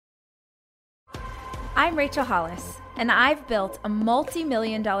I'm Rachel Hollis, and I've built a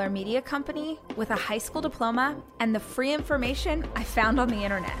multi-million-dollar media company with a high school diploma and the free information I found on the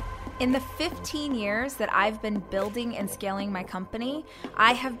internet. In the 15 years that I've been building and scaling my company,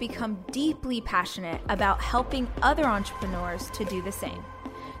 I have become deeply passionate about helping other entrepreneurs to do the same.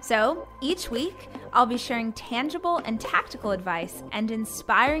 So each week, I'll be sharing tangible and tactical advice and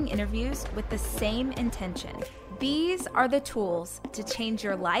inspiring interviews with the same intention. These are the tools to change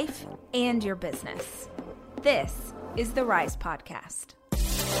your life and your business. This is the Rise Podcast.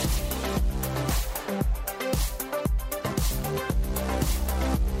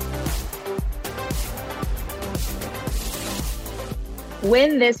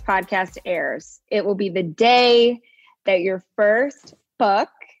 When this podcast airs, it will be the day that your first book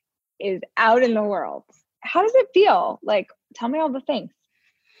is out in the world. How does it feel? Like, tell me all the things.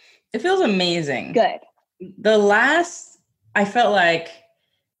 It feels amazing. Good. I felt like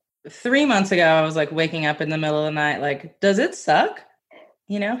 3 months ago, I was like waking up in the middle of the night, like, does it suck?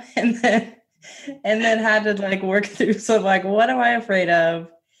 You know, and then had to like work through. So like, what am I afraid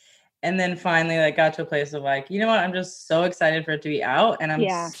of? And then finally like got to a place of like, you know what? I'm just so excited for it to be out. And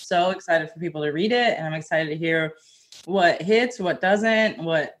I'm so excited for people to read it. And I'm excited to hear what hits, what doesn't,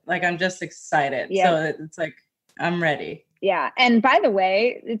 I'm just excited. Yeah. So it's like, I'm ready. Yeah. And by the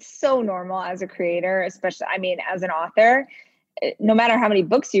way, it's so normal as a creator, especially, as an author, no matter how many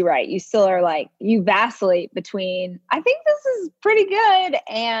books you write, you still are like, you vacillate between, I think this is pretty good.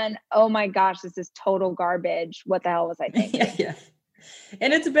 And, oh my gosh, this is total garbage. What the hell was I thinking? Yeah.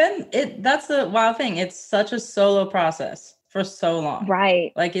 And that's the wild thing. It's such a solo process for so long.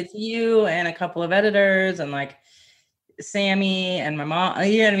 Right. Like it's you and a couple of editors and like Sammy and my mom,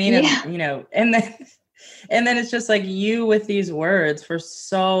 you know what I mean? Yeah. And, and then it's just like you with these words for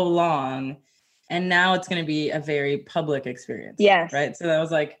so long. And now it's going to be a very public experience. Yes. Right. So that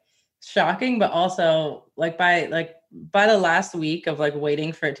was like shocking, but also like by the last week of like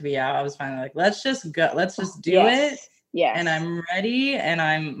waiting for it to be out, I was finally like, let's just go, let's just do it. Yes. And I'm ready. And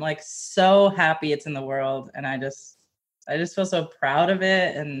I'm like so happy it's in the world. And I just feel so proud of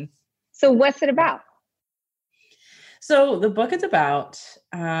it. And so what's it about? So the book is about,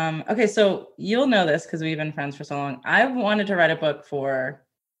 okay, so you'll know this because we've been friends for so long. I've wanted to write a book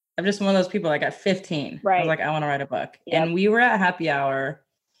I'm just one of those people like at 15. Right. I was like, I want to write a book. Yep. And we were at happy hour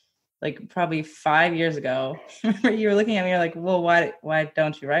like probably 5 years ago. Remember you were looking at me, you're like, well, why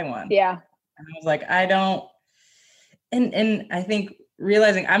don't you write one? Yeah. And I was like, I don't. And I think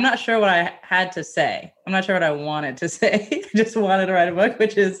realizing I'm not sure what I had to say. I'm not sure what I wanted to say. I just wanted to write a book,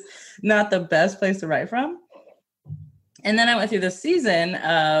 which is not the best place to write from. And then I went through this season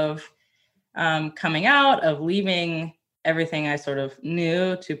of coming out, of leaving everything I sort of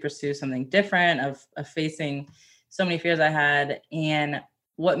knew to pursue something different, of facing so many fears I had. And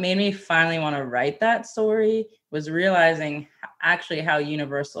what made me finally want to write that story was realizing actually how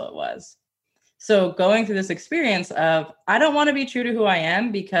universal it was. So going through this experience of, I don't want to be true to who I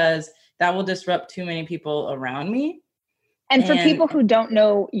am because that will disrupt too many people around me. And for people who don't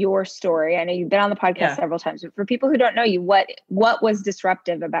know your story, I know you've been on the podcast several times, but for people who don't know you, what was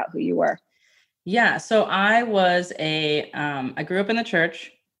disruptive about who you were? Yeah. So I was I grew up in the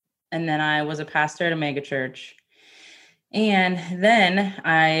church, and then I was a pastor at a mega church. And then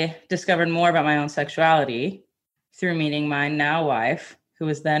I discovered more about my own sexuality through meeting my now wife, who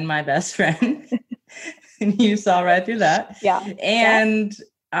was then my best friend. And you saw right through that. Yeah. And,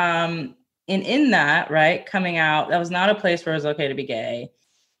 and in that, right, coming out, that was not a place where it was okay to be gay.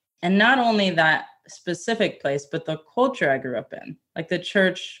 And not only that specific place, but the culture I grew up in, like the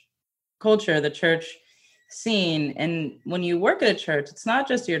church culture, the church scene. And when you work at a church, it's not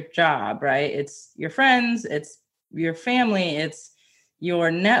just your job, right? It's your friends, it's your family, it's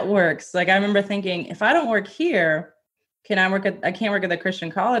your networks. Like I remember thinking, if I don't work here, I can't work at the Christian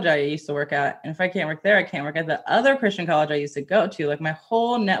college I used to work at. And if I can't work there, I can't work at the other Christian college I used to go to, like my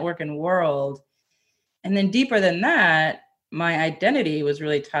whole network and world. And then deeper than that, my identity was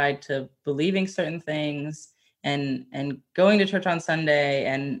really tied to believing certain things and going to church on Sunday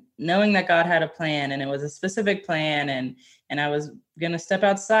and knowing that God had a plan and it was a specific plan and I was going to step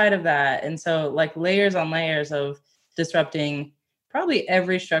outside of that. And so like layers on layers of disrupting probably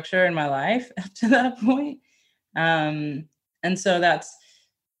every structure in my life up to that point. And so that's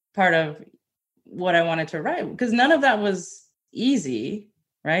part of what I wanted to write, because none of that was easy.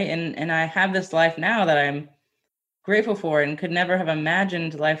 Right. And I have this life now that I'm grateful for and could never have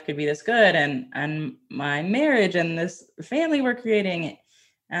imagined life could be this good. And my marriage and this family we're creating.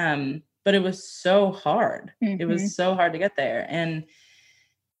 But it was so hard. Mm-hmm. It was so hard to get there. And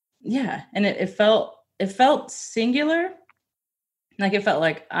yeah. And it felt singular. like it felt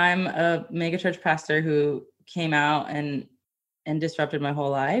like I'm a megachurch pastor who came out and disrupted my whole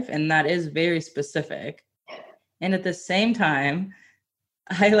life. And that is very specific. And at the same time,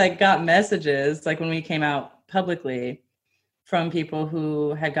 I like got messages like when we came out publicly from people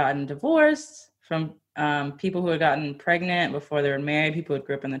who had gotten divorced, from people who had gotten pregnant before they were married, people who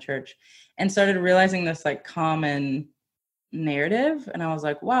grew up in the church, and started realizing this like common narrative. And I was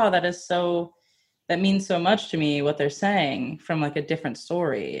like, wow, that means so much to me, what they're saying from like a different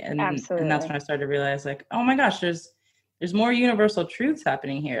story. And that's when I started to realize like, oh my gosh, there's more universal truths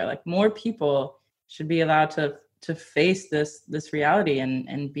happening here. Like more people should be allowed to face this reality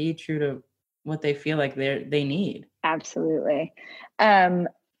and be true to what they feel like they need. Absolutely.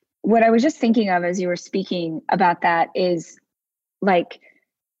 What I was just thinking of as you were speaking about that is like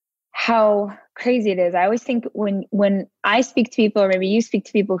how crazy it is. I always think when I speak to people, or maybe you speak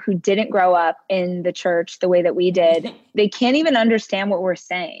to people who didn't grow up in the church the way that we did, they can't even understand what we're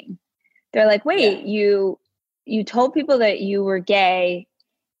saying. They're like, wait, you told people that you were gay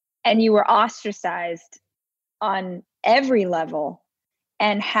and you were ostracized on every level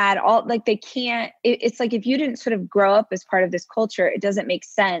and had all, like, they can't, it's like, if you didn't sort of grow up as part of this culture, it doesn't make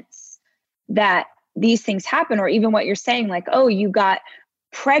sense that these things happen. Or even what you're saying, like, oh, you got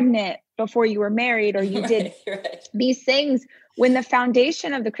pregnant before you were married, or you did these things, when the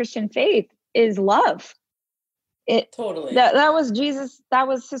foundation of the Christian faith is love. Totally. That was Jesus. That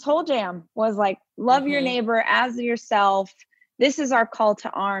was his whole jam, was like, love your neighbor as yourself. This is our call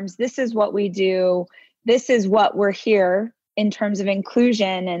to arms. This is what we do. This is what we're here in terms of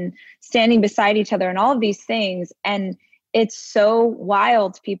inclusion and standing beside each other and all of these things. And it's so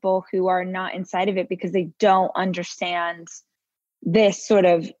wild to people who are not inside of it, because they don't understand this sort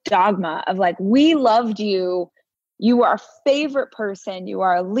of dogma of like, we loved you. You were our favorite person. You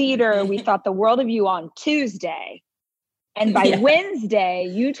are a leader. We thought the world of you on Tuesday. And by Wednesday,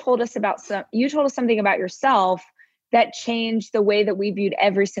 you told us something about yourself that changed the way that we viewed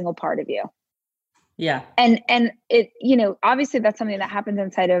every single part of you. Yeah. And it, you know, obviously that's something that happens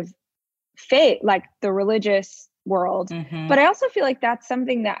inside of faith, like the religious world. But I also feel like that's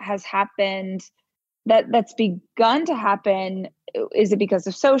something that has happened, that's begun to happen. Is it because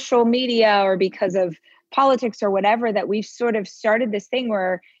of social media or because of politics or whatever, that we've sort of started this thing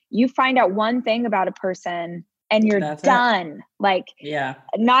where you find out one thing about a person and you're done. Like,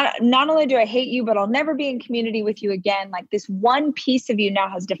 not only do I hate you, but I'll never be in community with you again. Like, this one piece of you now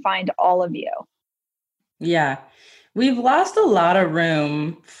has defined all of you. Yeah. We've lost a lot of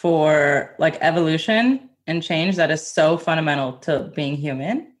room for like evolution and change that is so fundamental to being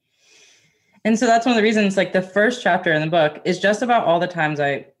human. And so that's one of the reasons, like, the first chapter in the book is just about all the times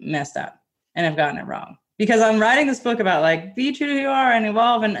I messed up and have gotten it wrong, because I'm writing this book about like, be true to who you are and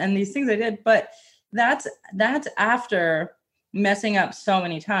evolve and these things I did. But that's after messing up so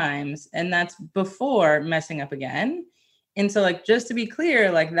many times, and that's before messing up again. And so, like, just to be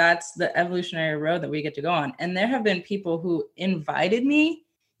clear, like, that's the evolutionary road that we get to go on. And there have been people who invited me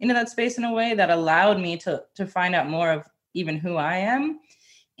into that space in a way that allowed me to find out more of even who I am.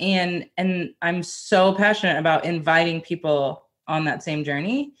 And I'm so passionate about inviting people on that same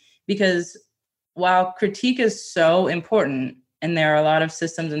journey, because while critique is so important, and there are a lot of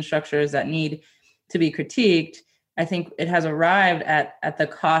systems and structures that need to be critiqued, I think it has arrived at the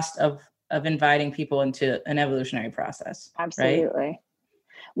cost of inviting people into an evolutionary process. Absolutely. Right?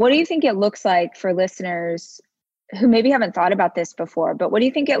 What do you think it looks like for listeners who maybe haven't thought about this before, but what do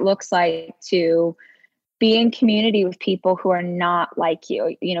you think it looks like to be in community with people who are not like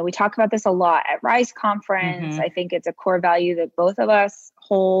you? You know, we talk about this a lot at Rise Conference. I think it's a core value that both of us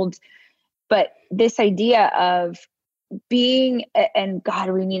hold. But this idea of being, and God,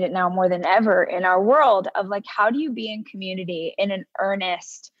 we need it now more than ever in our world, of like, how do you be in community in an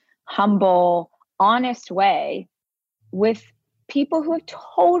earnest, humble, honest way with people who have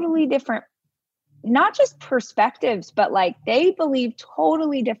totally different, not just perspectives, but like they believe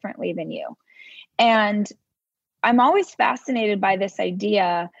totally differently than you. And I'm always fascinated by this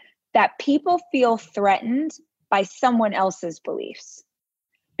idea that people feel threatened by someone else's beliefs.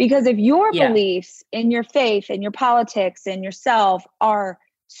 Because if your beliefs in your faith and your politics and yourself are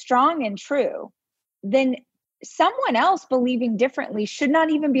strong and true, then someone else believing differently should not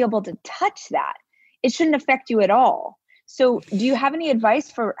even be able to touch that. It shouldn't affect you at all. So do you have any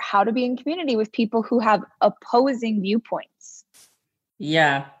advice for how to be in community with people who have opposing viewpoints?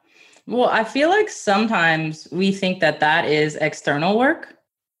 Yeah. Well, I feel like sometimes we think that is external work,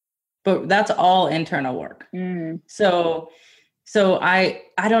 but that's all internal work. So I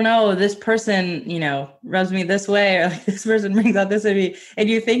don't know, this person, you know, rubs me this way, or like this person brings out this in me, and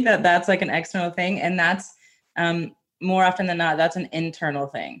you think that that's like an external thing. And that's more often than not, that's an internal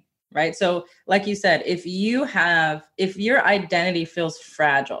thing, right? So like you said, if your identity feels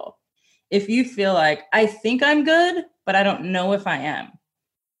fragile, if you feel like, I think I'm good, but I don't know if I am,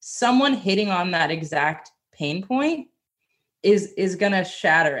 someone hitting on that exact pain point is going to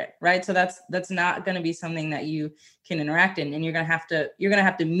shatter it, right? So that's not going to be something that you can interact in, and you're going to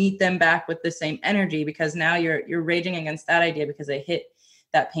have to meet them back with the same energy, because now you're raging against that idea because they hit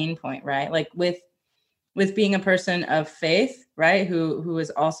that pain point, right? Like with being a person of faith, right? Who is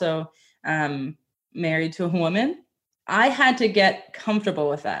also married to a woman, I had to get comfortable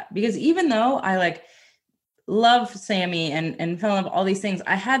with that, because even though I like love Sammy and fell in love, all these things,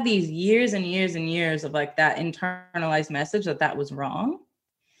 I had these years and years and years of like that internalized message that was wrong.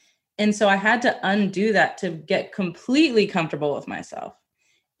 And so I had to undo that to get completely comfortable with myself.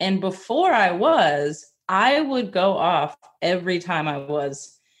 And before I would go off every time I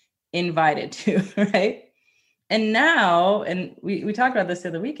was invited to, right? And now, and we talked about this the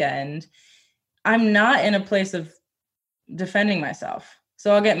other weekend, I'm not in a place of defending myself.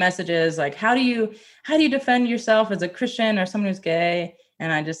 So I'll get messages like, how do you defend yourself as a Christian or someone who's gay?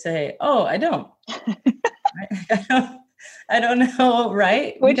 And I just say, oh, I don't. I don't know,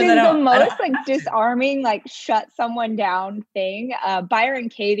 right? Which is the most like disarming, like shut someone down thing. Byron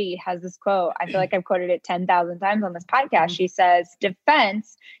Katie has this quote. I feel like I've quoted it 10,000 times on this podcast. Mm-hmm. She says,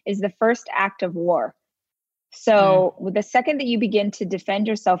 defense is the first act of war. So the second that you begin to defend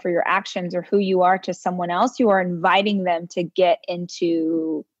yourself or your actions or who you are to someone else, you are inviting them to get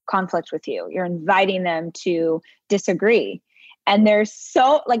into conflict with you. You're inviting them to disagree. And there's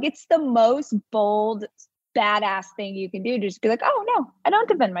it's the most bold, badass thing you can do. Just be like, oh no, I don't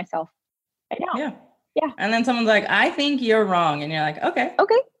defend myself. I don't. Yeah. And then someone's like, I think you're wrong. And you're like, okay.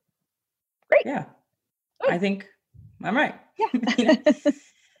 Great. Yeah. I think I'm right. Yeah.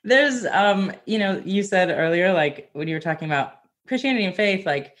 There's, you said earlier, like when you were talking about Christianity and faith,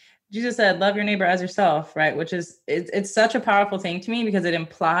 like Jesus said, love your neighbor as yourself, right? Which is, it's such a powerful thing to me, because it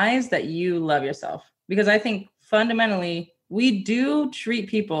implies that you love yourself. Because I think fundamentally we do treat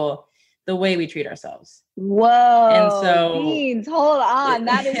people the way we treat ourselves. Whoa. And so, Beans, hold on.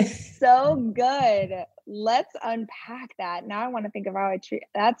 That is so good. Let's unpack that. Now I want to think of how I treat.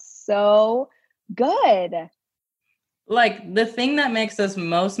 That's so good. Like the thing that makes us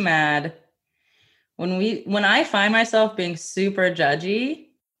most mad when I find myself being super judgy,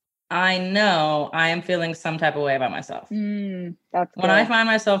 I know I am feeling some type of way about myself. That's good. When I find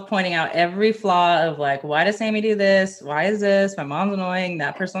myself pointing out every flaw of like, why does Sammy do this? Why is this? My mom's annoying.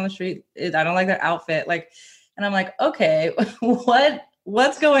 That person on the street, I don't like their outfit. Like, and I'm like, okay,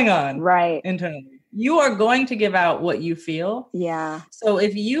 what's going on? Right. Internally. You are going to give out what you feel. Yeah. So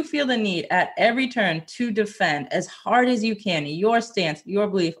if you feel the need at every turn to defend as hard as you can, your stance, your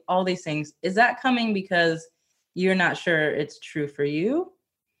belief, all these things, is that coming because you're not sure it's true for you,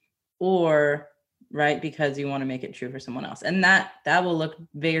 or right, because you want to make it true for someone else? And that will look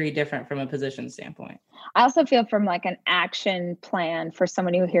very different from a position standpoint. I also feel from like an action plan for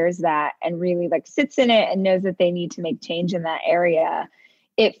someone who hears that and really like sits in it and knows that they need to make change in that area.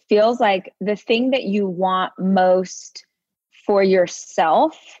 It feels like the thing that you want most for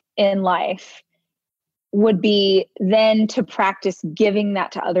yourself in life would be then to practice giving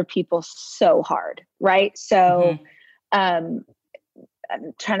that to other people so hard, right? So I'm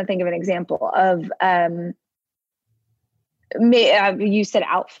trying to think of an example of you said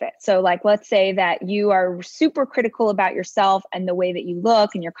outfit. So like, let's say that you are super critical about yourself and the way that you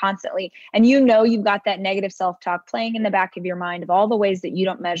look, and you're constantly, and you've got that negative self-talk playing in the back of your mind of all the ways that you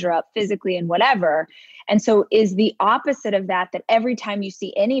don't measure up physically and whatever. And so is the opposite of that every time you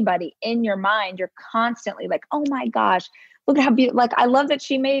see anybody in your mind, you're constantly like, oh my gosh, look at how beautiful, like, I love that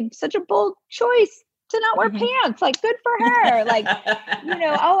she made such a bold choice to not wear pants, like good for her. Like,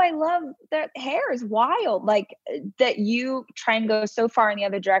 oh, I love that hair is wild. Like that you try and go so far in the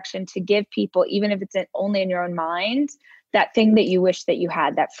other direction to give people, even if it's only in your own mind, that thing that you wish that you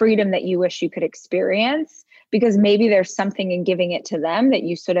had, that freedom that you wish you could experience, because maybe there's something in giving it to them that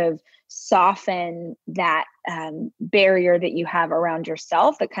you sort of soften that barrier that you have around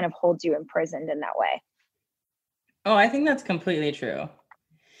yourself that kind of holds you imprisoned in that way. Oh, I think that's completely true.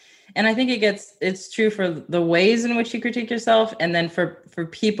 And I think it's true for the ways in which you critique yourself, and then for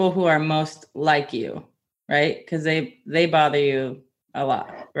people who are most like you, right? Because they bother you a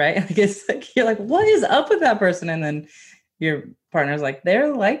lot, right? Like it's like, you're like, what is up with that person? And then your partner's like,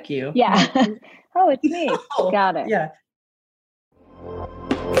 they're like you. Yeah. Oh, it's me. No. Got it. Yeah.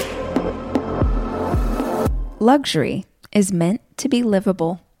 Luxury is meant to be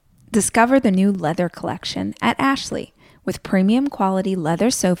livable. Discover the new leather collection at Ashley, with premium quality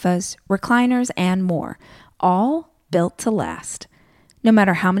leather sofas, recliners, and more, all built to last. No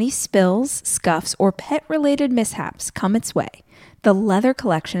matter how many spills, scuffs, or pet-related mishaps come its way, the leather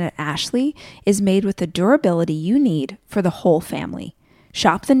collection at Ashley is made with the durability you need for the whole family.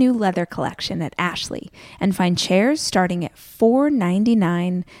 Shop the new leather collection at Ashley and find chairs starting at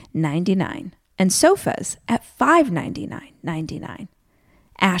 $499.99 and sofas at $599.99.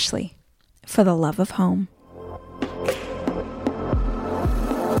 Ashley, for the love of home.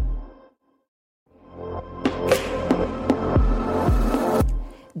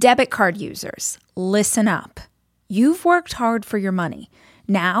 Debit card users, listen up. You've worked hard for your money.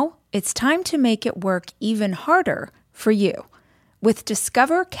 Now it's time to make it work even harder for you. With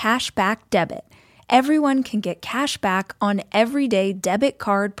Discover Cashback Debit, everyone can get cash back on everyday debit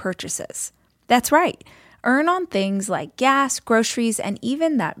card purchases. That's right. Earn on things like gas, groceries, and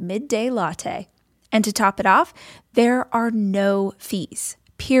even that midday latte. And to top it off, there are no fees,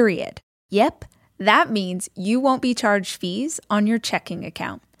 period. Yep, that means you won't be charged fees on your checking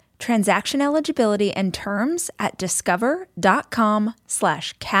account. Transaction eligibility and terms at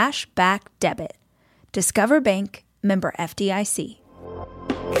discover.com/cashbackdebit. Discover Bank, member FDIC.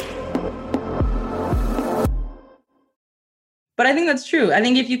 But I think that's true. I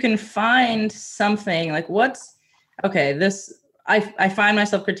think if you can find something like I find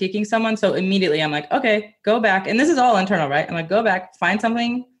myself critiquing someone. So immediately I'm like, okay, go back. And this is all internal, right? I'm like, go back, find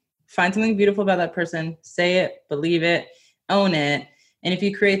something beautiful about that person, say it, believe it, own it. And if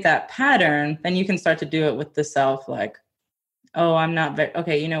you create that pattern, then you can start to do it with the self, like, oh, I'm not very,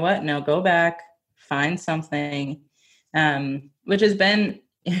 okay, you know what? No, go back, find something, which has been,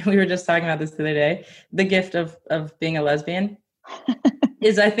 we were just talking about this the other day, the gift of being a lesbian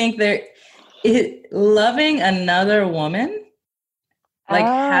is I think loving another woman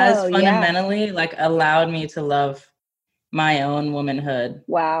has fundamentally allowed me to love my own womanhood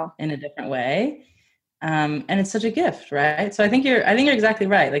in a different way. And it's such a gift, right? So I think you're exactly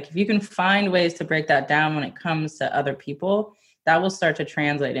right. Like if you can find ways to break that down when it comes to other people, that will start to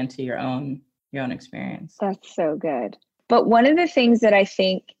translate into your own experience. That's so good. But one of the things that I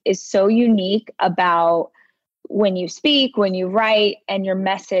think is so unique about when you speak, when you write, and your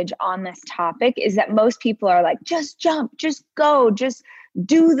message on this topic is that most people are like, just jump, just go, just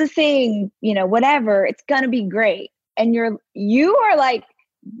do the thing, whatever, it's going to be great. And you are like,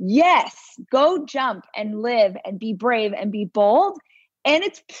 yes, go jump and live and be brave and be bold. And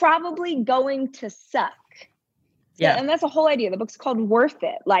it's probably going to suck. Yeah. And that's the whole idea. The book's called Worth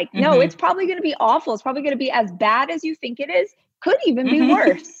It. Like, no, it's probably going to be awful. It's probably going to be as bad as you think it is. Could even be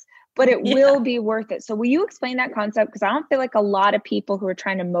worse, but it will be worth it. So will you explain that concept? Because I don't feel like a lot of people who are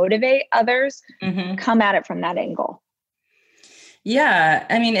trying to motivate others come at it from that angle. Yeah.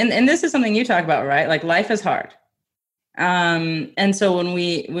 I mean, and this is something you talk about, right? Like life is hard. And so when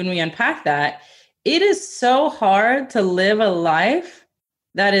we unpack that, it is so hard to live a life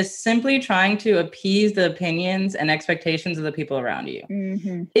that is simply trying to appease the opinions and expectations of the people around you.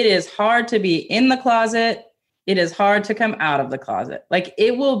 It is hard to be in the closet. It is hard to come out of the closet. Like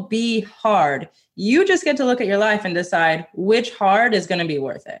it will be hard. You just get to look at your life and decide which hard is going to be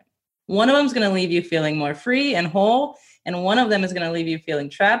worth it. One of them is going to leave you feeling more free and whole, and one of them is going to leave you feeling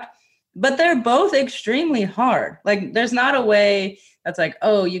trapped. But they're both extremely hard. Like there's not a way that's like,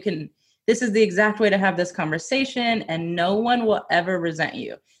 oh, this is the exact way to have this conversation and no one will ever resent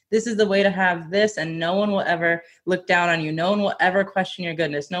you. This is the way to have this and no one will ever look down on you. No one will ever question your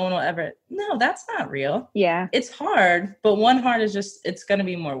goodness. No, that's not real. Yeah. It's hard, but one hard is it's going to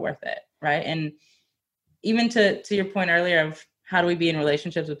be more worth it. Right. And even to your point earlier of how do we be in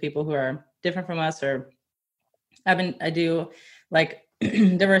relationships with people who are different from us, or I do like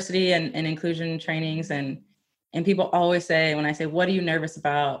diversity and inclusion trainings, and people always say, when I say, what are you nervous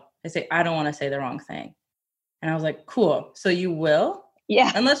about? They say, I don't want to say the wrong thing. And I was like, cool. So you will?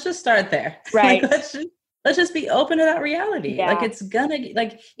 Yeah. And let's just start there. Right. Like, let's just be open to that reality. Yeah. Like it's gonna,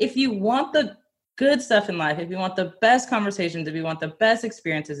 like, if you want the good stuff in life, if you want the best conversations, if you want the best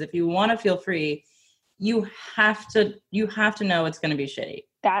experiences, if you want to feel free, you have to know it's going to be shitty.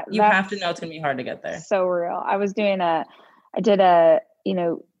 You have to know it's going to be hard to get there. So real.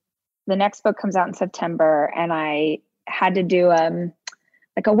 The next book comes out in September, and I had to do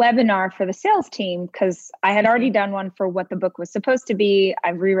like a webinar for the sales team because I had already done one for what the book was supposed to be.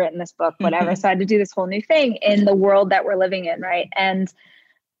 I've rewritten this book, whatever. So I had to do this whole new thing in the world that we're living in, right? And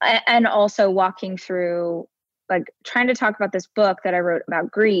also walking through, like, trying to talk about this book that I wrote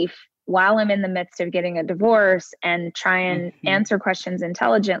about grief while I'm in the midst of getting a divorce and try and answer questions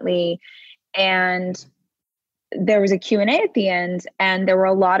intelligently. And there was a Q&A at the end, and there were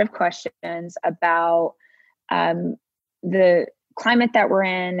a lot of questions about the climate that we're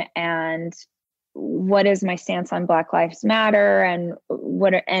in and what is my stance on Black Lives Matter,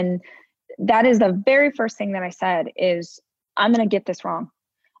 and that is the very first thing that I said is, I'm going to get this wrong.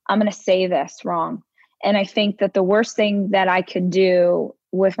 I'm going to say this wrong. And I think that the worst thing that I could do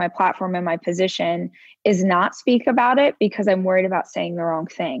with my platform and my position is not speak about it, because I'm worried about saying the wrong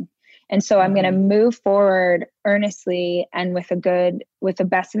thing. And so I'm going to move forward earnestly and with the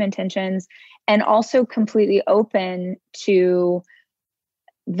best of intentions, and also completely open to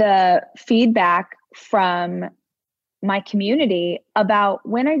the feedback from my community about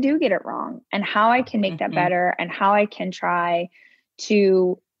when I do get it wrong, and how I can make that better, and how I can try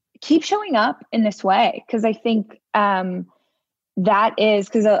to keep showing up in this way. Cause I think, that is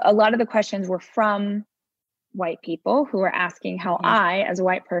because a lot of the questions were from white people who are asking how I, as a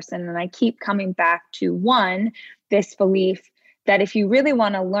white person, and I keep coming back to this belief that if you really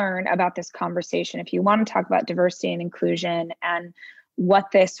want to learn about this conversation, if you want to talk about diversity and inclusion and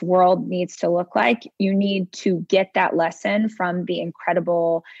what this world needs to look like, you need to get that lesson from the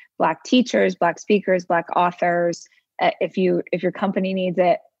incredible Black teachers, Black speakers, Black authors. If your company needs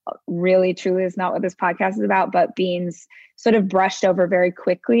it, really, truly is not what this podcast is about, but Bean's sort of brushed over very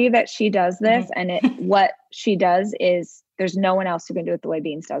quickly that she does this. And what she does is, there's no one else who can do it the way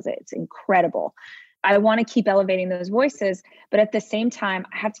Beans does it. It's incredible. I want to keep elevating those voices, but at the same time,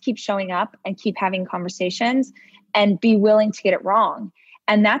 I have to keep showing up and keep having conversations and be willing to get it wrong.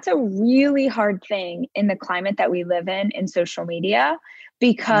 And that's a really hard thing in the climate that we live in social media,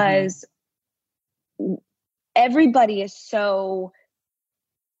 because everybody is so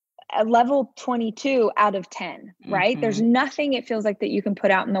a level 22 out of 10, right? There's nothing, it feels like, that you can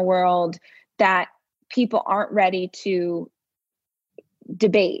put out in the world that people aren't ready to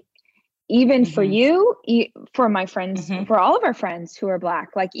debate. Even for you, for my friends, for all of our friends who are Black,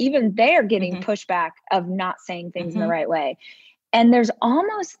 like even they're getting pushback of not saying things in the right way. And there's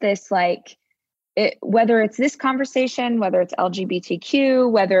almost this like, whether it's this conversation, whether it's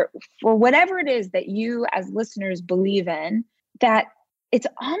LGBTQ, whether for whatever it is that you as listeners believe in, that it's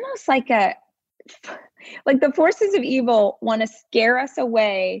almost like like the forces of evil want to scare us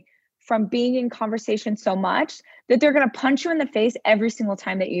away from being in conversation so much that they're going to punch you in the face every single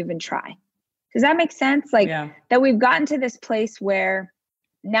time that you even try. Does that make sense? Like that we've gotten to this place where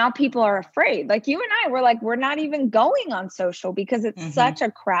now people are afraid. Like you and I, we're not even going on social because it's such a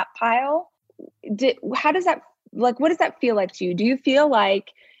crap pile. How does that, like, what does that feel like to you? Do you feel like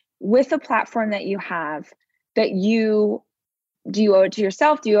with a platform that you have, that do you owe it to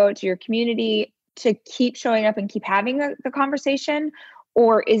yourself? Do you owe it to your community to keep showing up and keep having the conversation?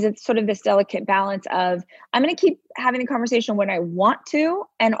 Or is it sort of this delicate balance of, I'm going to keep having the conversation when I want to,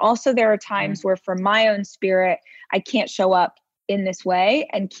 and also there are times where for my own spirit, I can't show up in this way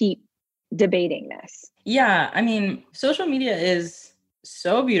and keep debating this? Yeah. I mean, social media is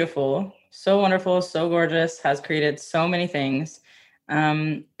so beautiful, so wonderful, so gorgeous, has created so many things.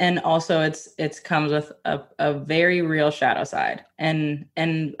 And also it's comes with a very real shadow side. And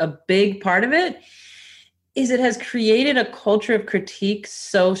a big part of it is it has created a culture of critique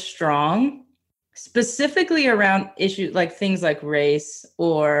so strong, specifically around issues like things like race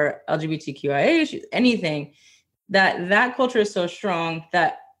or LGBTQIA issues, anything, that culture is so strong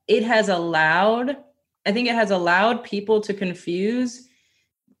that it has allowed people to confuse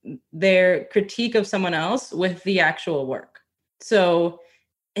their critique of someone else with the actual work. So,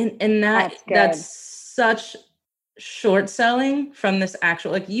 and that's such short selling from this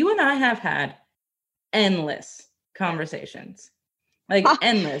actual, like you and I have had endless conversations, like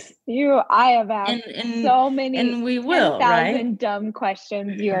endless. I have had so many, and we will, 10,000 right? Dumb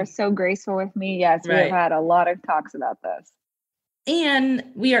questions. You are so graceful with me. Yes, we have had a lot of talks about this. And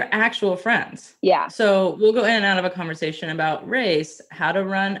we are actual friends. Yeah. So we'll go in and out of a conversation about race, how to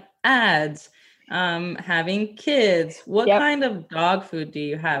run ads, having kids, what kind of dog food do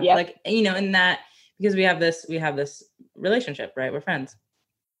you have? Like, in that, because we have this relationship, right? We're friends.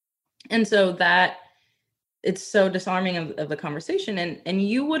 And so that it's so disarming of the conversation. And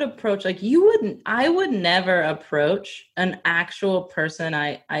you would approach, like I would never approach an actual person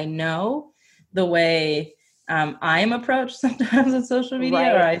I know the way I am approached sometimes on social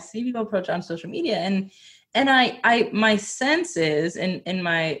media, or I see people approach on social media. And I my sense is in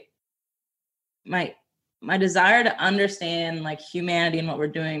my desire to understand like humanity and what we're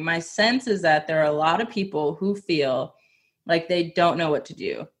doing, my sense is that there are a lot of people who feel like they don't know what to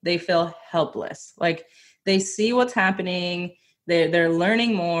do. They feel helpless. Like they see what's happening, they're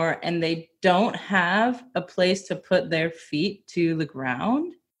learning more, and they don't have a place to put their feet to the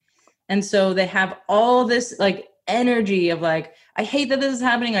ground. And so they have all this like energy of like, I hate that this is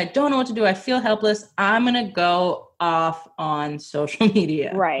happening. I don't know what to do. I feel helpless. I'm going to go off on social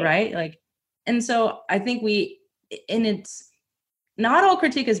media. Right. Like, And so I think it's not all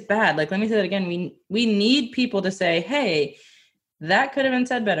critique is bad. Like, let me say that again. We need people to say, hey, that could have been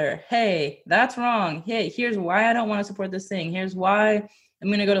said better. Hey, that's wrong. Hey, here's why I don't want to support this thing. Here's why I'm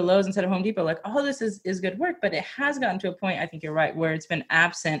going to go to Lowe's instead of Home Depot. Like, all this is good work, but it has gotten to a point, I think you're right, where it's been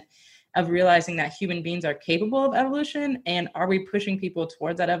absent of realizing that human beings are capable of evolution. And are we pushing people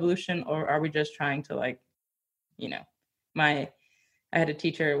towards that evolution, or are we just trying to, like, I had a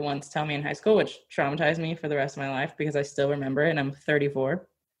teacher once tell me in high school, which traumatized me for the rest of my life because I still remember it, and I'm 34.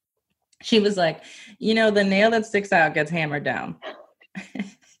 She was like, the nail that sticks out gets hammered down.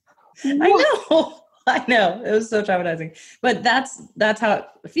 I know. It was so traumatizing. But that's how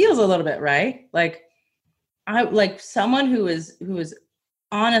it feels a little bit, right? Like, I like someone who is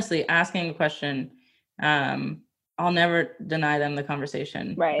honestly asking a question. I'll never deny them the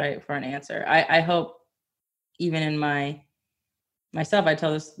conversation, right, for an answer. I hope, even in myself, I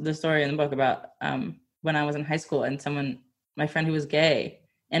tell this story in the book about when I was in high school and my friend who was gay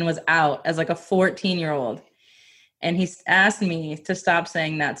and was out as like a 14-year-old. And he asked me to stop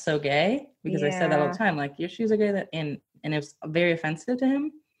saying that's so gay, because I said that all the time, like, your shoes are gay. And it was very offensive to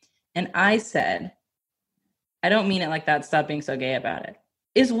him. And I said, I don't mean it like that. Stop being so gay about it,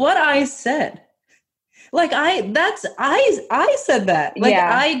 is what I said. Like, I said that. Like,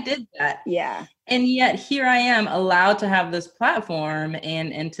 I did that. Yeah. And yet here I am allowed to have this platform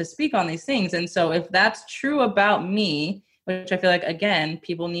and to speak on these things. And so if that's true about me, which I feel like, again,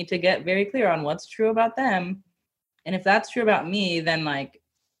 people need to get very clear on what's true about them. And if that's true about me, then, like,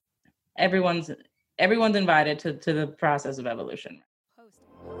 everyone's invited to the process of evolution.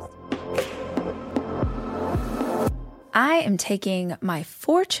 I am taking my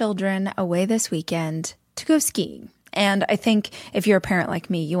 4 children away this weekend to go skiing. And I think if you're a parent like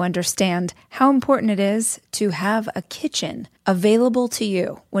me, you understand how important it is to have a kitchen available to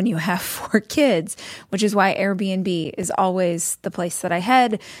you when you have 4 kids, which is why Airbnb is always the place that I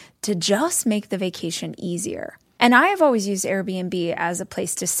head to just make the vacation easier. And I have always used Airbnb as a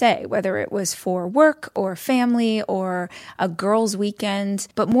place to stay, whether it was for work or family or a girls' weekend.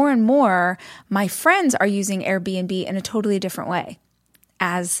 But more and more, my friends are using Airbnb in a totally different way,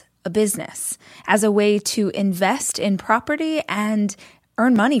 as a business, as a way to invest in property and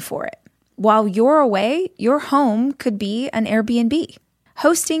earn money for it. While you're away, your home could be an Airbnb.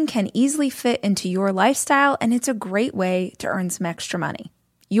 Hosting can easily fit into your lifestyle, and it's a great way to earn some extra money.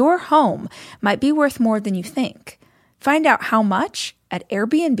 Your home might be worth more than you think. Find out how much at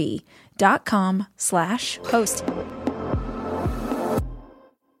airbnb.com/host.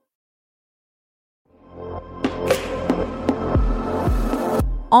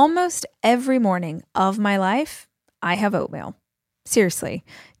 Almost every morning of my life, I have oatmeal. Seriously,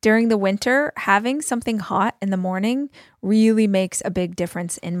 during the winter, having something hot in the morning really makes a big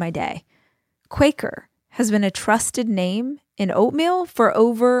difference in my day. Quaker has been a trusted name in oatmeal for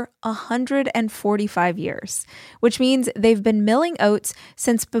over 145 years, which means they've been milling oats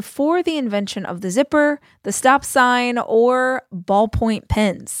since before the invention of the zipper, the stop sign, or ballpoint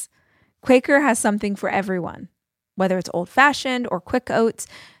pens. Quaker has something for everyone, whether it's old-fashioned or quick oats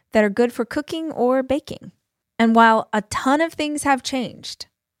that are good for cooking or baking. And while a ton of things have changed,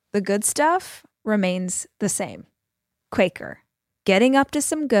 the good stuff remains the same. Quaker, getting up to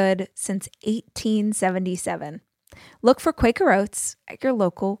some good since 1877. Look for Quaker Oats at your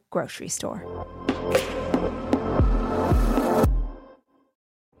local grocery store.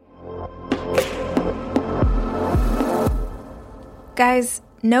 Guys,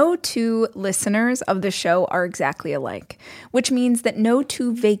 no 2 listeners of the show are exactly alike, which means that no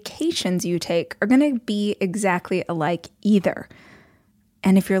 2 vacations you take are going to be exactly alike either.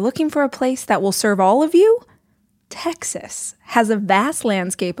 And if you're looking for a place that will serve all of you, Texas has a vast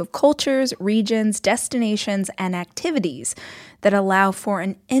landscape of cultures, regions, destinations, and activities that allow for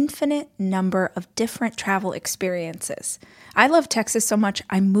an infinite number of different travel experiences. I love Texas so much,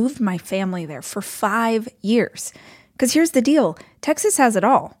 I moved my family there for 5 years. Because here's the deal, Texas has it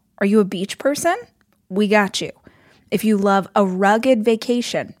all. Are you a beach person? We got you. If you love a rugged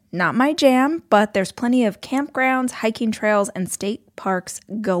vacation, not my jam, but there's plenty of campgrounds, hiking trails, and state parks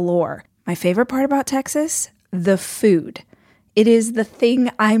galore. My favorite part about Texas? The food. It is the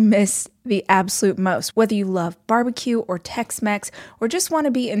thing I miss the absolute most. Whether you love barbecue or Tex-Mex or just want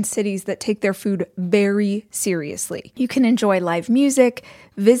to be in cities that take their food very seriously. You can enjoy live music,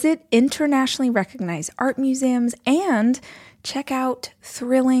 visit internationally recognized art museums, and check out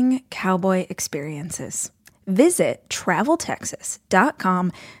thrilling cowboy experiences. Visit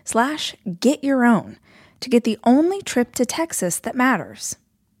traveltexas.com/getyourown to get the only trip to Texas that matters.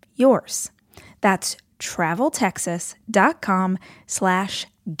 Yours. That's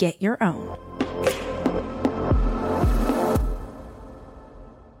traveltexas.com/getyourown.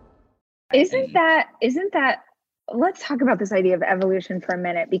 Isn't that, let's talk about this idea of evolution for a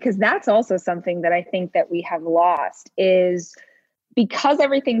minute, because that's also something that I think that we have lost, is because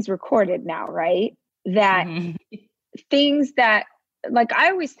everything's recorded now, right? That things that, like, I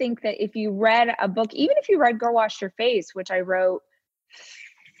always think that if you read a book, even if you read Go Wash Your Face, which I wrote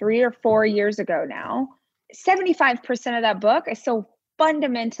 3 or 4 years ago now, 75% of that book, I still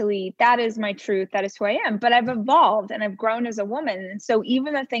fundamentally, that is my truth. That is who I am. But I've evolved and I've grown as a woman. And so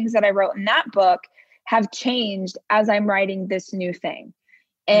even the things that I wrote in that book have changed as I'm writing this new thing.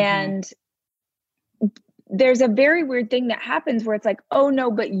 And there's a very weird thing that happens where it's like, oh no,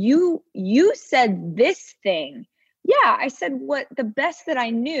 but you said this thing. Yeah, I said what the best that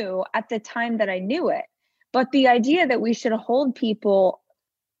I knew at the time that I knew it. But the idea that we should hold people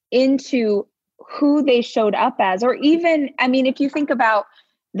into who they showed up as, or even, I mean, if you think about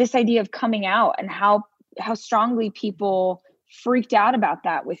this idea of coming out and how strongly people freaked out about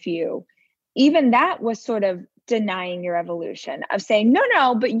that with you, even that was sort of denying your evolution, of saying,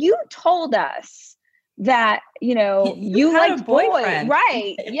 no, but you told us that, you liked boys,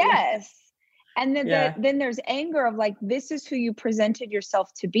 right? Yes. And then, then there's anger of like, this is who you presented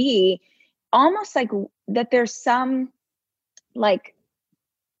yourself to be, almost like that there's some like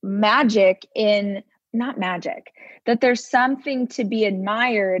magic in, not magic, that there's something to be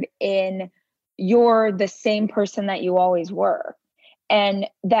admired in you're the same person that you always were. And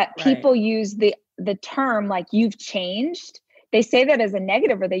that people use the term like you've changed. They say that as a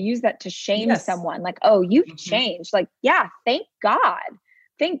negative, or they use that to shame someone, like, oh, you've changed. Like, yeah, thank God.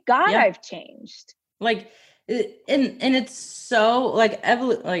 Thank God I've changed. Like, and it's so like,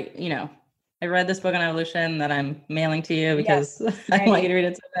 I read this book on evolution that I'm mailing to you because I want you to read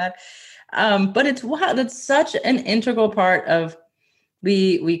it so bad. But it's wow, that's such an integral part of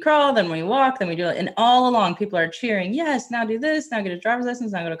we crawl, then we walk, then we do it. And all along people are cheering, yes, now do this, now get a driver's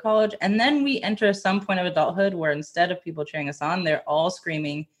license, now go to college. And then we enter some point of adulthood where instead of people cheering us on, they're all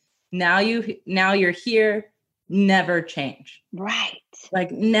screaming, now you're here, never change. Right. Like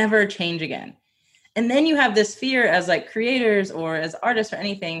never change again. And then you have this fear as like creators or as artists or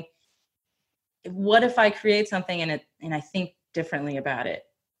anything. What if I create something and I think differently about it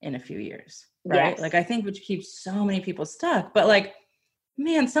in a few years, right? Yes. Like I think which keeps so many people stuck, but like,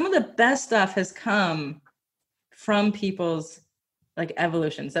 man, some of the best stuff has come from people's like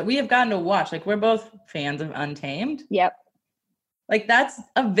evolutions that we have gotten to watch. Like we're both fans of Untamed. Yep. Like that's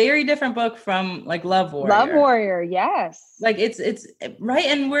a very different book from like Love Warrior. Love Warrior, yes. Like it's right.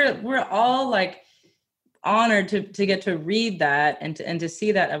 And we're all like honored to get to read that and to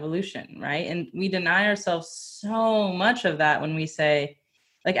see that evolution, right? And we deny ourselves so much of that when we say,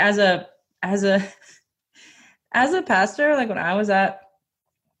 like as a pastor, like when I was at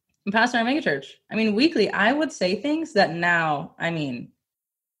pastor at megachurch, I mean, weekly, I would say things that now, I mean,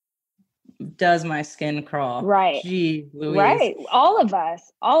 does my skin crawl? Right. Gee, Louise. Right. All of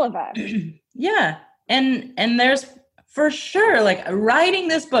us. Yeah. And there's for sure, like writing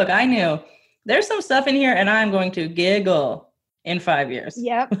this book, I knew there's some stuff in here and I'm going to giggle in 5 years.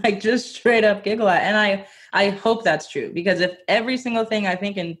 Yep. Like just straight up giggle at. And I hope that's true, because if every single thing I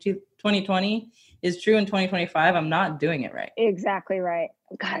think in 2020 is true in 2025, I'm not doing it right. Exactly right.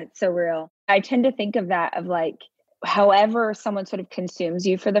 God, it's so real. I tend to think of that of like, however someone sort of consumes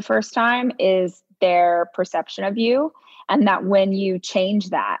you for the first time is their perception of you. And that when you change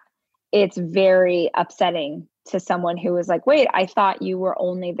that, it's very upsetting to someone who is like, wait, I thought you were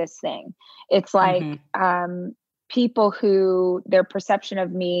only this thing. It's like people who their perception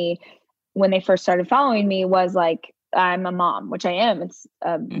of me when they first started following me was like, I'm a mom, which I am. It's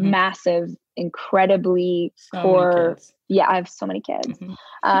a massive, incredibly core. Yeah, I have so many kids.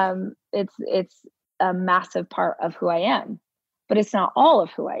 It's a massive part of who I am, but it's not all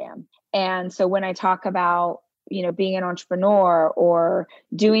of who I am. And so when I talk about, being an entrepreneur or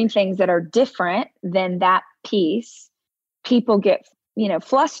doing things that are different than that piece, people get,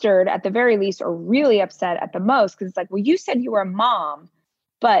 flustered at the very least, or really upset at the most. Cause it's like, well, you said you were a mom,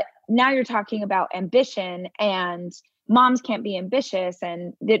 but now you're talking about ambition and moms can't be ambitious.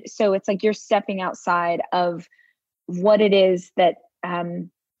 And so it's like, you're stepping outside of what it is that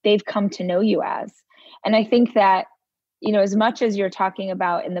they've come to know you as. And I think that, as much as you're talking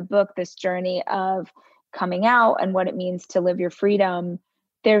about in the book, this journey of coming out and what it means to live your freedom,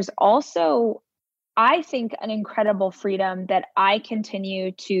 there's also, I think, an incredible freedom that I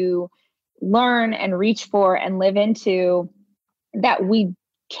continue to learn and reach for and live into, that we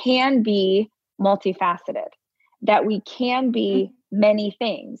can be multifaceted, that we can be many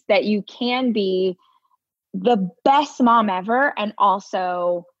things, that you can be the best mom ever and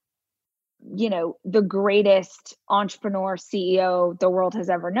also the greatest entrepreneur CEO the world has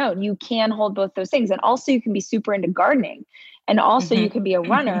ever known. You can hold both those things. And also you can be super into gardening, and also you can be a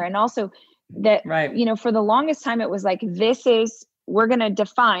runner. And also that, right. For the longest time, it was like, we're going to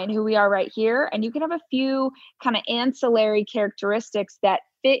define who we are right here. And you can have a few kind of ancillary characteristics that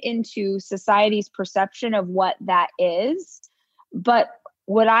fit into society's perception of what that is. But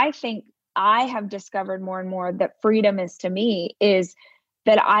what I think I have discovered more and more that freedom is to me is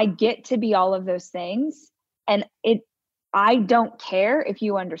that I get to be all of those things. And I don't care if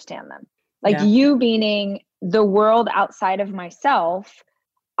you understand them. Like you meaning the world outside of myself.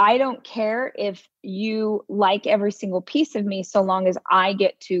 I don't care if you like every single piece of me, so long as I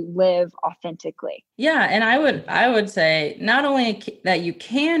get to live authentically. Yeah. And I would say not only that you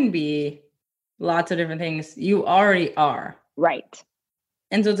can be lots of different things, you already are. Right.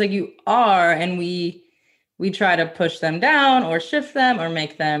 And so it's like you are, and we try to push them down or shift them or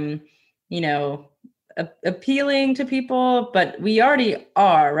make them, appealing to people, but we already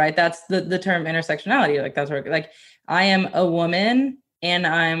are, right? That's the term intersectionality. Like that's where, like, I am a woman, and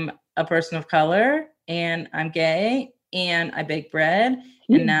I'm a person of color, and I'm gay, and I bake bread,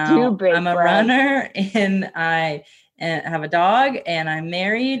 and now I'm a runner, and I have a dog, and I'm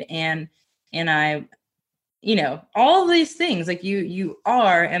married, and I, all of these things, like you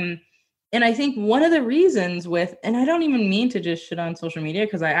are. And I think one of the reasons and I don't even mean to just shit on social media,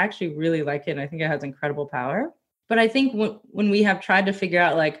 because I actually really like it, and I think it has incredible power. But I think when we have tried to figure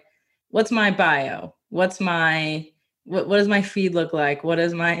out, like, what's my bio? What's my... What does my feed look like? What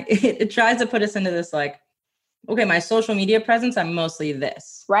is my, it tries to put us into this, like, okay, my social media presence, I'm mostly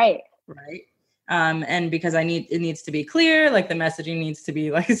this. Right. Right. And because it needs to be clear, like the messaging needs to be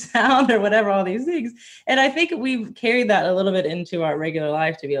like sound or whatever, all these things. And I think we've carried that a little bit into our regular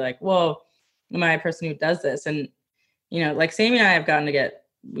life to be like, whoa, am I a person who does this? And, like Sammy and I have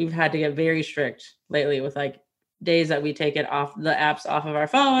we've had to get very strict lately with like days that we take it off, the apps off of our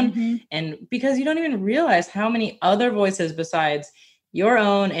phone. Mm-hmm. And because you don't even realize how many other voices besides your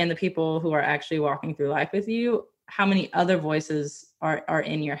own and the people who are actually walking through life with you, how many other voices are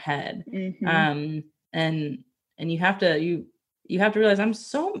in your head. Mm-hmm. And you have to realize I'm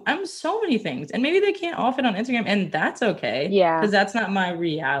so many things, and maybe they can't all fit on Instagram, and that's okay. Yeah. Because that's not my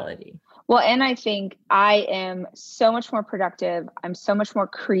reality. Well, and I think I am so much more productive. I'm so much more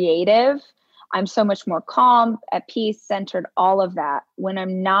creative. I'm so much more calm, at peace, centered, all of that, when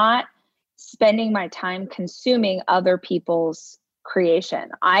I'm not spending my time consuming other people's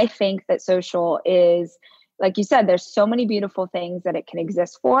creation. I think that social is, like you said, there's so many beautiful things that it can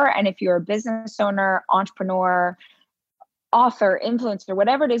exist for. And if you're a business owner, entrepreneur, author, influencer,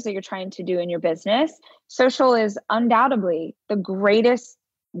 whatever it is that you're trying to do in your business, social is undoubtedly the greatest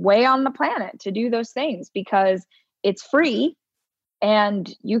way on the planet to do those things, because it's free.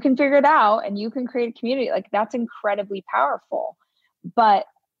 And you can figure it out, and you can create a community. Like, that's incredibly powerful. But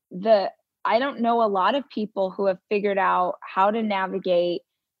I don't know a lot of people who have figured out how to navigate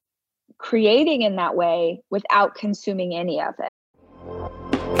creating in that way without consuming any of it.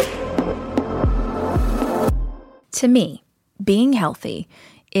 To me, being healthy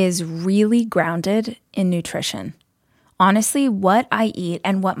is really grounded in nutrition. Honestly, what I eat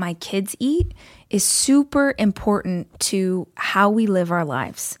and what my kids eat is super important to how we live our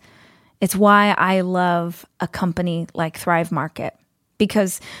lives. It's why I love a company like Thrive Market,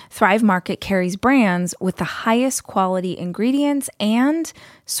 because Thrive Market carries brands with the highest quality ingredients and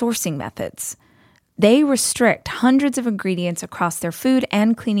sourcing methods. They restrict hundreds of ingredients across their food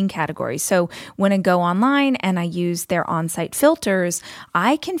and cleaning categories. So when I go online and I use their on-site filters,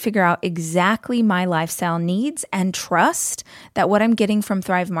 I can figure out exactly my lifestyle needs and trust that what I'm getting from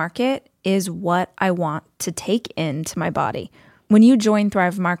Thrive Market is what I want to take into my body. When you join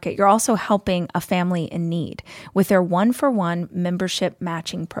Thrive Market, you're also helping a family in need with their 1-for-1 membership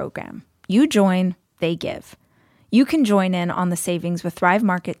matching program. You join, they give. You can join in on the savings with Thrive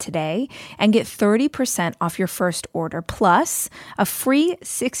Market today and get 30% off your first order, plus a free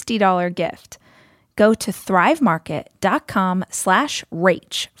 $60 gift. Go to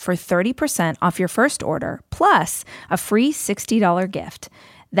thrivemarket.com/rach for 30% off your first order, plus a free $60 gift.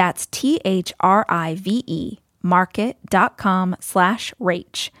 That's THRIVE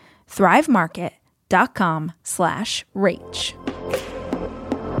market.com/rach. thrivemarket.com/rach.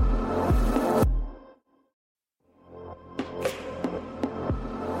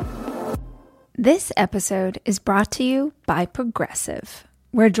 This episode is brought to you by Progressive,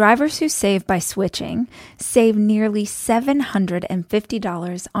 where drivers who save by switching save nearly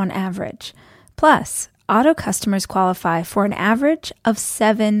 $750 on average. Plus, auto customers qualify for an average of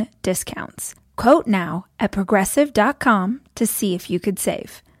 7 discounts. Quote now at progressive.com to see if you could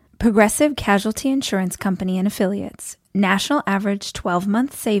save. Progressive Casualty Insurance Company and Affiliates. National average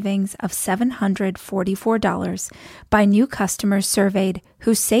 12-month savings of $744 by new customers surveyed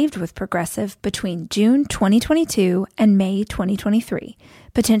who saved with Progressive between June 2022 and May 2023.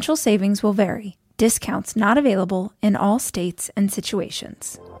 Potential savings will vary. Discounts not available in all states and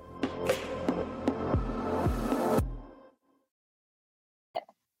situations.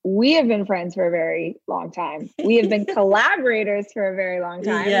 We have been friends for a very long time. We have been collaborators for a very long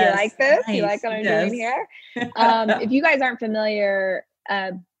time. Yes, you like this? nice. You like what I'm Yes. doing here? If you guys aren't familiar,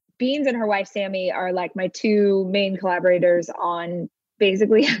 Beans and her wife, Sammy, are like my two main collaborators on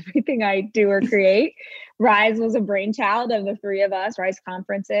basically everything I do or create. Rise was a brainchild of the three of us, Rise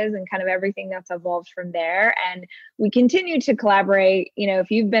conferences, and kind of everything that's evolved from there. And we continue to collaborate. You know, if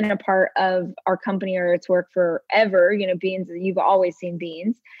you've been a part of our company or its work forever, you know, Beans, you've always seen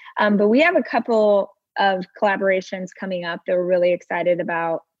Beans. But we have a couple of collaborations coming up that we're really excited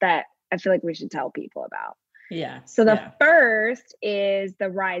about that I feel like we should tell people about. Yeah. So the first is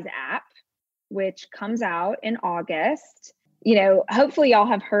the Rise app, which comes out in August. You know, hopefully y'all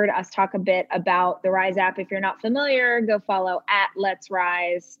have heard us talk a bit about the Rise app. If you're not familiar, go follow at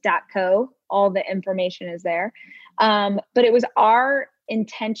letsrise.co. All the information is there. But it was our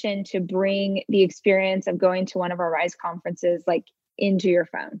intention to bring the experience of going to one of our Rise conferences like into your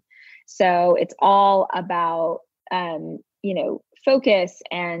phone. So it's all about, you know, focus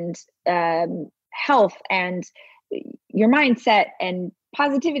and health and your mindset and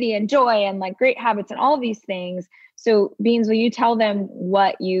positivity and joy and like great habits and all of these things. So Beans, will you tell them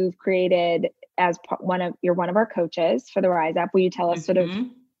what you've created as one of our coaches for the Rise app? Will you tell us sort of,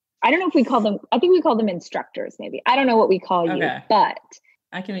 I don't know if we call them, I think we call them instructors maybe. I don't know what we call you, but.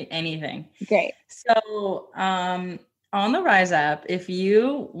 I can be anything. Great. So on the Rise app, if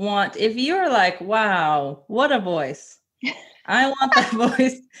you're like, wow, what a voice. I want that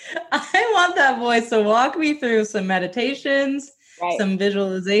voice. I want that voice to walk me through some meditations, some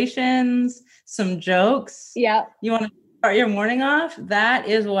visualizations, some jokes. Yeah. You want to start your morning off? That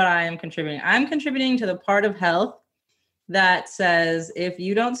is what I am contributing. I'm contributing to the part of health that says, if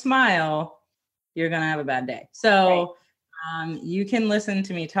you don't smile, you're going to have a bad day. So you can listen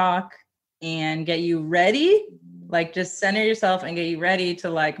to me talk and get you ready, like just center yourself and get you ready to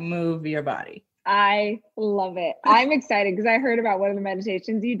like move your body. I love it. I'm excited because I heard about one of the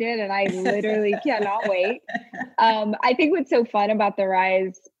meditations you did and I literally cannot wait. I think what's so fun about the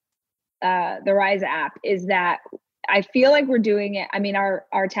Rise app is that I feel like we're doing it. I mean, our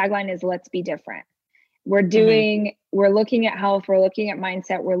tagline is let's be different. We're looking at health, we're looking at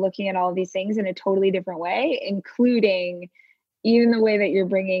mindset, we're looking at all of these things in a totally different way, including even the way that you're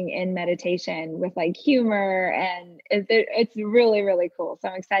bringing in meditation with like humor, and it's really, really cool. So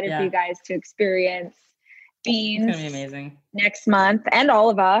I'm excited for you guys to experience Beans. It's gonna be amazing next month, and all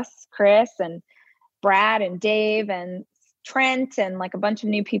of us, Chris and Brad and Dave and Trent and like a bunch of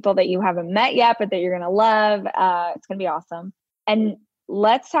new people that you haven't met yet, but that you're gonna love. It's gonna be awesome. And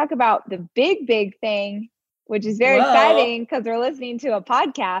let's talk about the big thing, which is very exciting because we're listening to a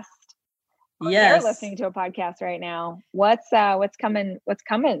podcast. Yes. You're listening to a podcast right now. What's coming? What's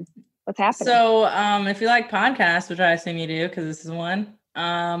happening? So if you like podcasts, which I assume you do because this is one,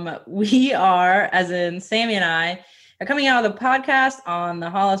 we are, as in Sammy and I, are coming out with a podcast on the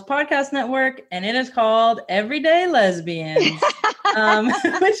Hollis Podcast Network, and it is called Everyday Lesbians, which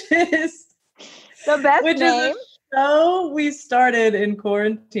is the best name. Is a show we started in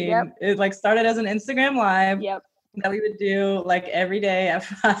quarantine. Yep. It like started as an Instagram live that we would do like every day at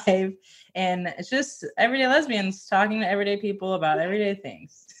 5. And it's just everyday lesbians talking to everyday people about everyday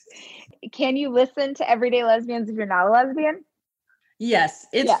things. Can you listen to Everyday Lesbians if you're not a lesbian? Yes,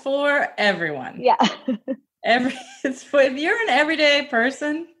 it's for everyone. Yeah. It's for, if you're an everyday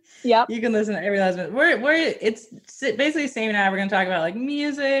person, you can listen to Everyday Lesbian. It's basically Sammy and I, we're going to talk about like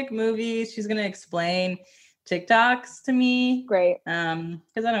music, movies. She's going to explain TikToks to me. Great.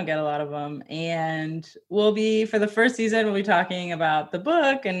 Because I don't get a lot of them. And we'll be, for the first season, we'll be talking about the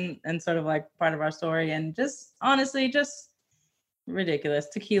book and sort of like part of our story and just honestly, just ridiculous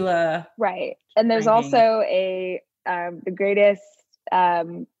tequila. Right. And there's drinking. also the greatest,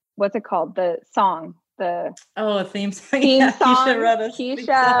 what's it called? The song. A theme song.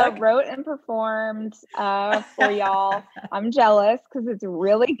 Keisha wrote and performed for y'all. I'm jealous because it's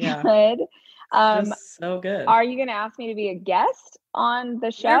really good. So good. Are you going to ask me to be a guest on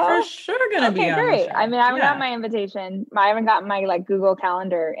the show? You're for sure going to be on the show. I mean, I haven't got my invitation. I haven't gotten my like Google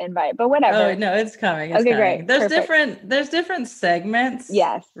Calendar invite, but whatever. Oh no, it's coming. Great. There's different segments.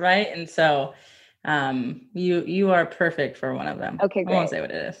 Yes. Right. And so you are perfect for one of them. Okay, great. I won't say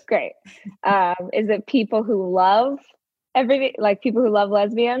what it is. Great. Is it people who love Every like people who love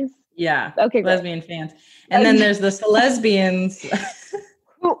lesbians. Yeah. Okay, great. Lesbian fans. And then there's Yeah. Okay, great. lesbian fans. And then there's the celesbians.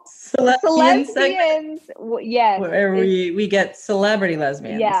 Celesbians, yes. Where we get celebrity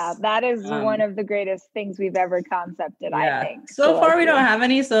lesbians. Yeah, that is one of the greatest things we've ever concepted, I think. So far, we don't have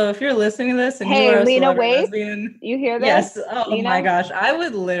any. So if you're listening to this and you are a Lena celebrity Waite, lesbian. You hear this? Yes. Oh Lena? My gosh. I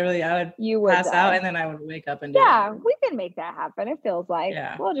would pass out and then I would wake up and do it. We can make that happen. It feels like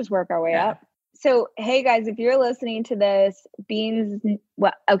we'll just work our way up. So, hey guys, if you're listening to this, Beans,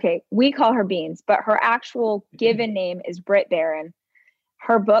 we call her Beans, but her actual given name is Brit Barron.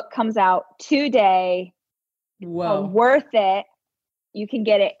 Her book comes out today. Whoa. Worth it. You can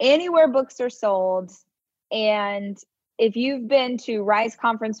get it anywhere books are sold. And if you've been to Rise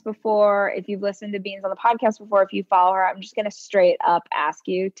Conference before, if you've listened to Beans on the podcast before, if you follow her, I'm just going to straight up ask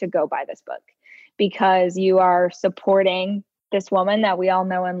you to go buy this book because you are supporting this woman that we all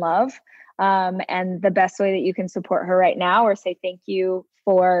know and love. And the best way that you can support her right now or say thank you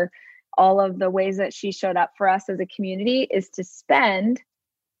for all of the ways that she showed up for us as a community is to spend.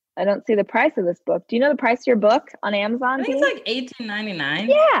 I don't see the price of this book. Do you know the price of your book on Amazon? I think it's like $18.99.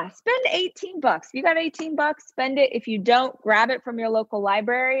 Yeah, spend $18. If you got $18, spend it. If you don't, grab it from your local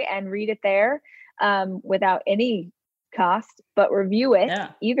library and read it there without any cost, but review it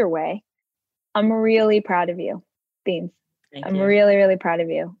either way. I'm really proud of you, Beans. I'm really, really proud of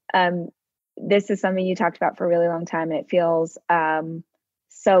you. This is something you talked about for a really long time, and it feels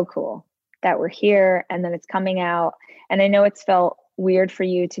so cool that we're here and then it's coming out. And I know it's felt weird for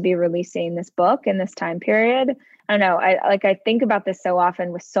you to be releasing this book in this time period. I don't know. I think about this so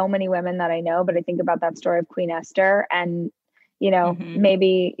often with so many women that I know, but I think about that story of Queen Esther and,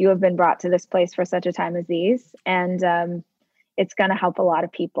 maybe you have been brought to this place for such a time as these. And it's going to help a lot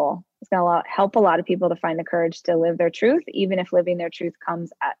of people. It's going to help a lot of people to find the courage to live their truth, even if living their truth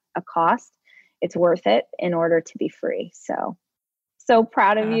comes at a cost. It's worth it in order to be free. So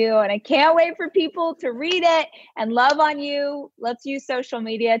proud of you. And I can't wait for people to read it and love on you. Let's use social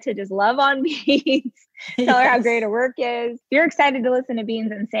media to just love on Beans. Tell her how great her work is. If you're excited to listen to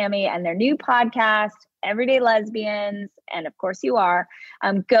Beans and Sammy and their new podcast, Everyday Lesbians, and of course you are,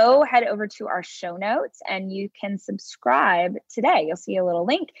 go head over to our show notes and you can subscribe today. You'll see a little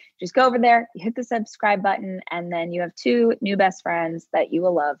link. Just go over there, you hit the subscribe button, and then you have 2 new best friends that you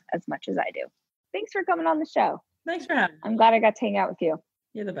will love as much as I do. Thanks for coming on the show. Thanks for having me. I'm glad I got to hang out with you.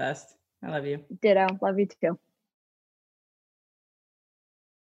 You're the best. I love you. Ditto. Love you too.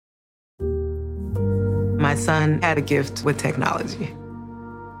 My son had a gift with technology.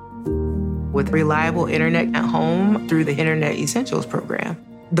 With reliable internet at home through the Internet Essentials program,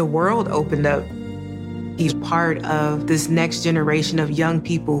 the world opened up. He's part of this next generation of young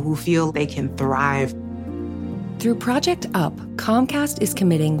people who feel they can thrive. Through Project UP, Comcast is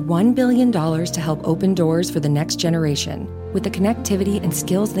committing $1 billion to help open doors for the next generation with the connectivity and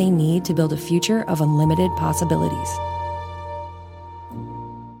skills they need to build a future of unlimited possibilities.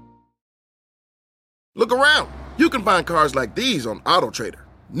 Look around. You can find cars like these on AutoTrader.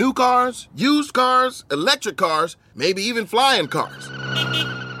 New cars, used cars, electric cars, maybe even flying cars.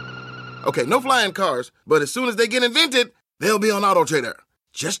 Okay, no flying cars, but as soon as they get invented, they'll be on AutoTrader.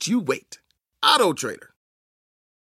 Just you wait. AutoTrader.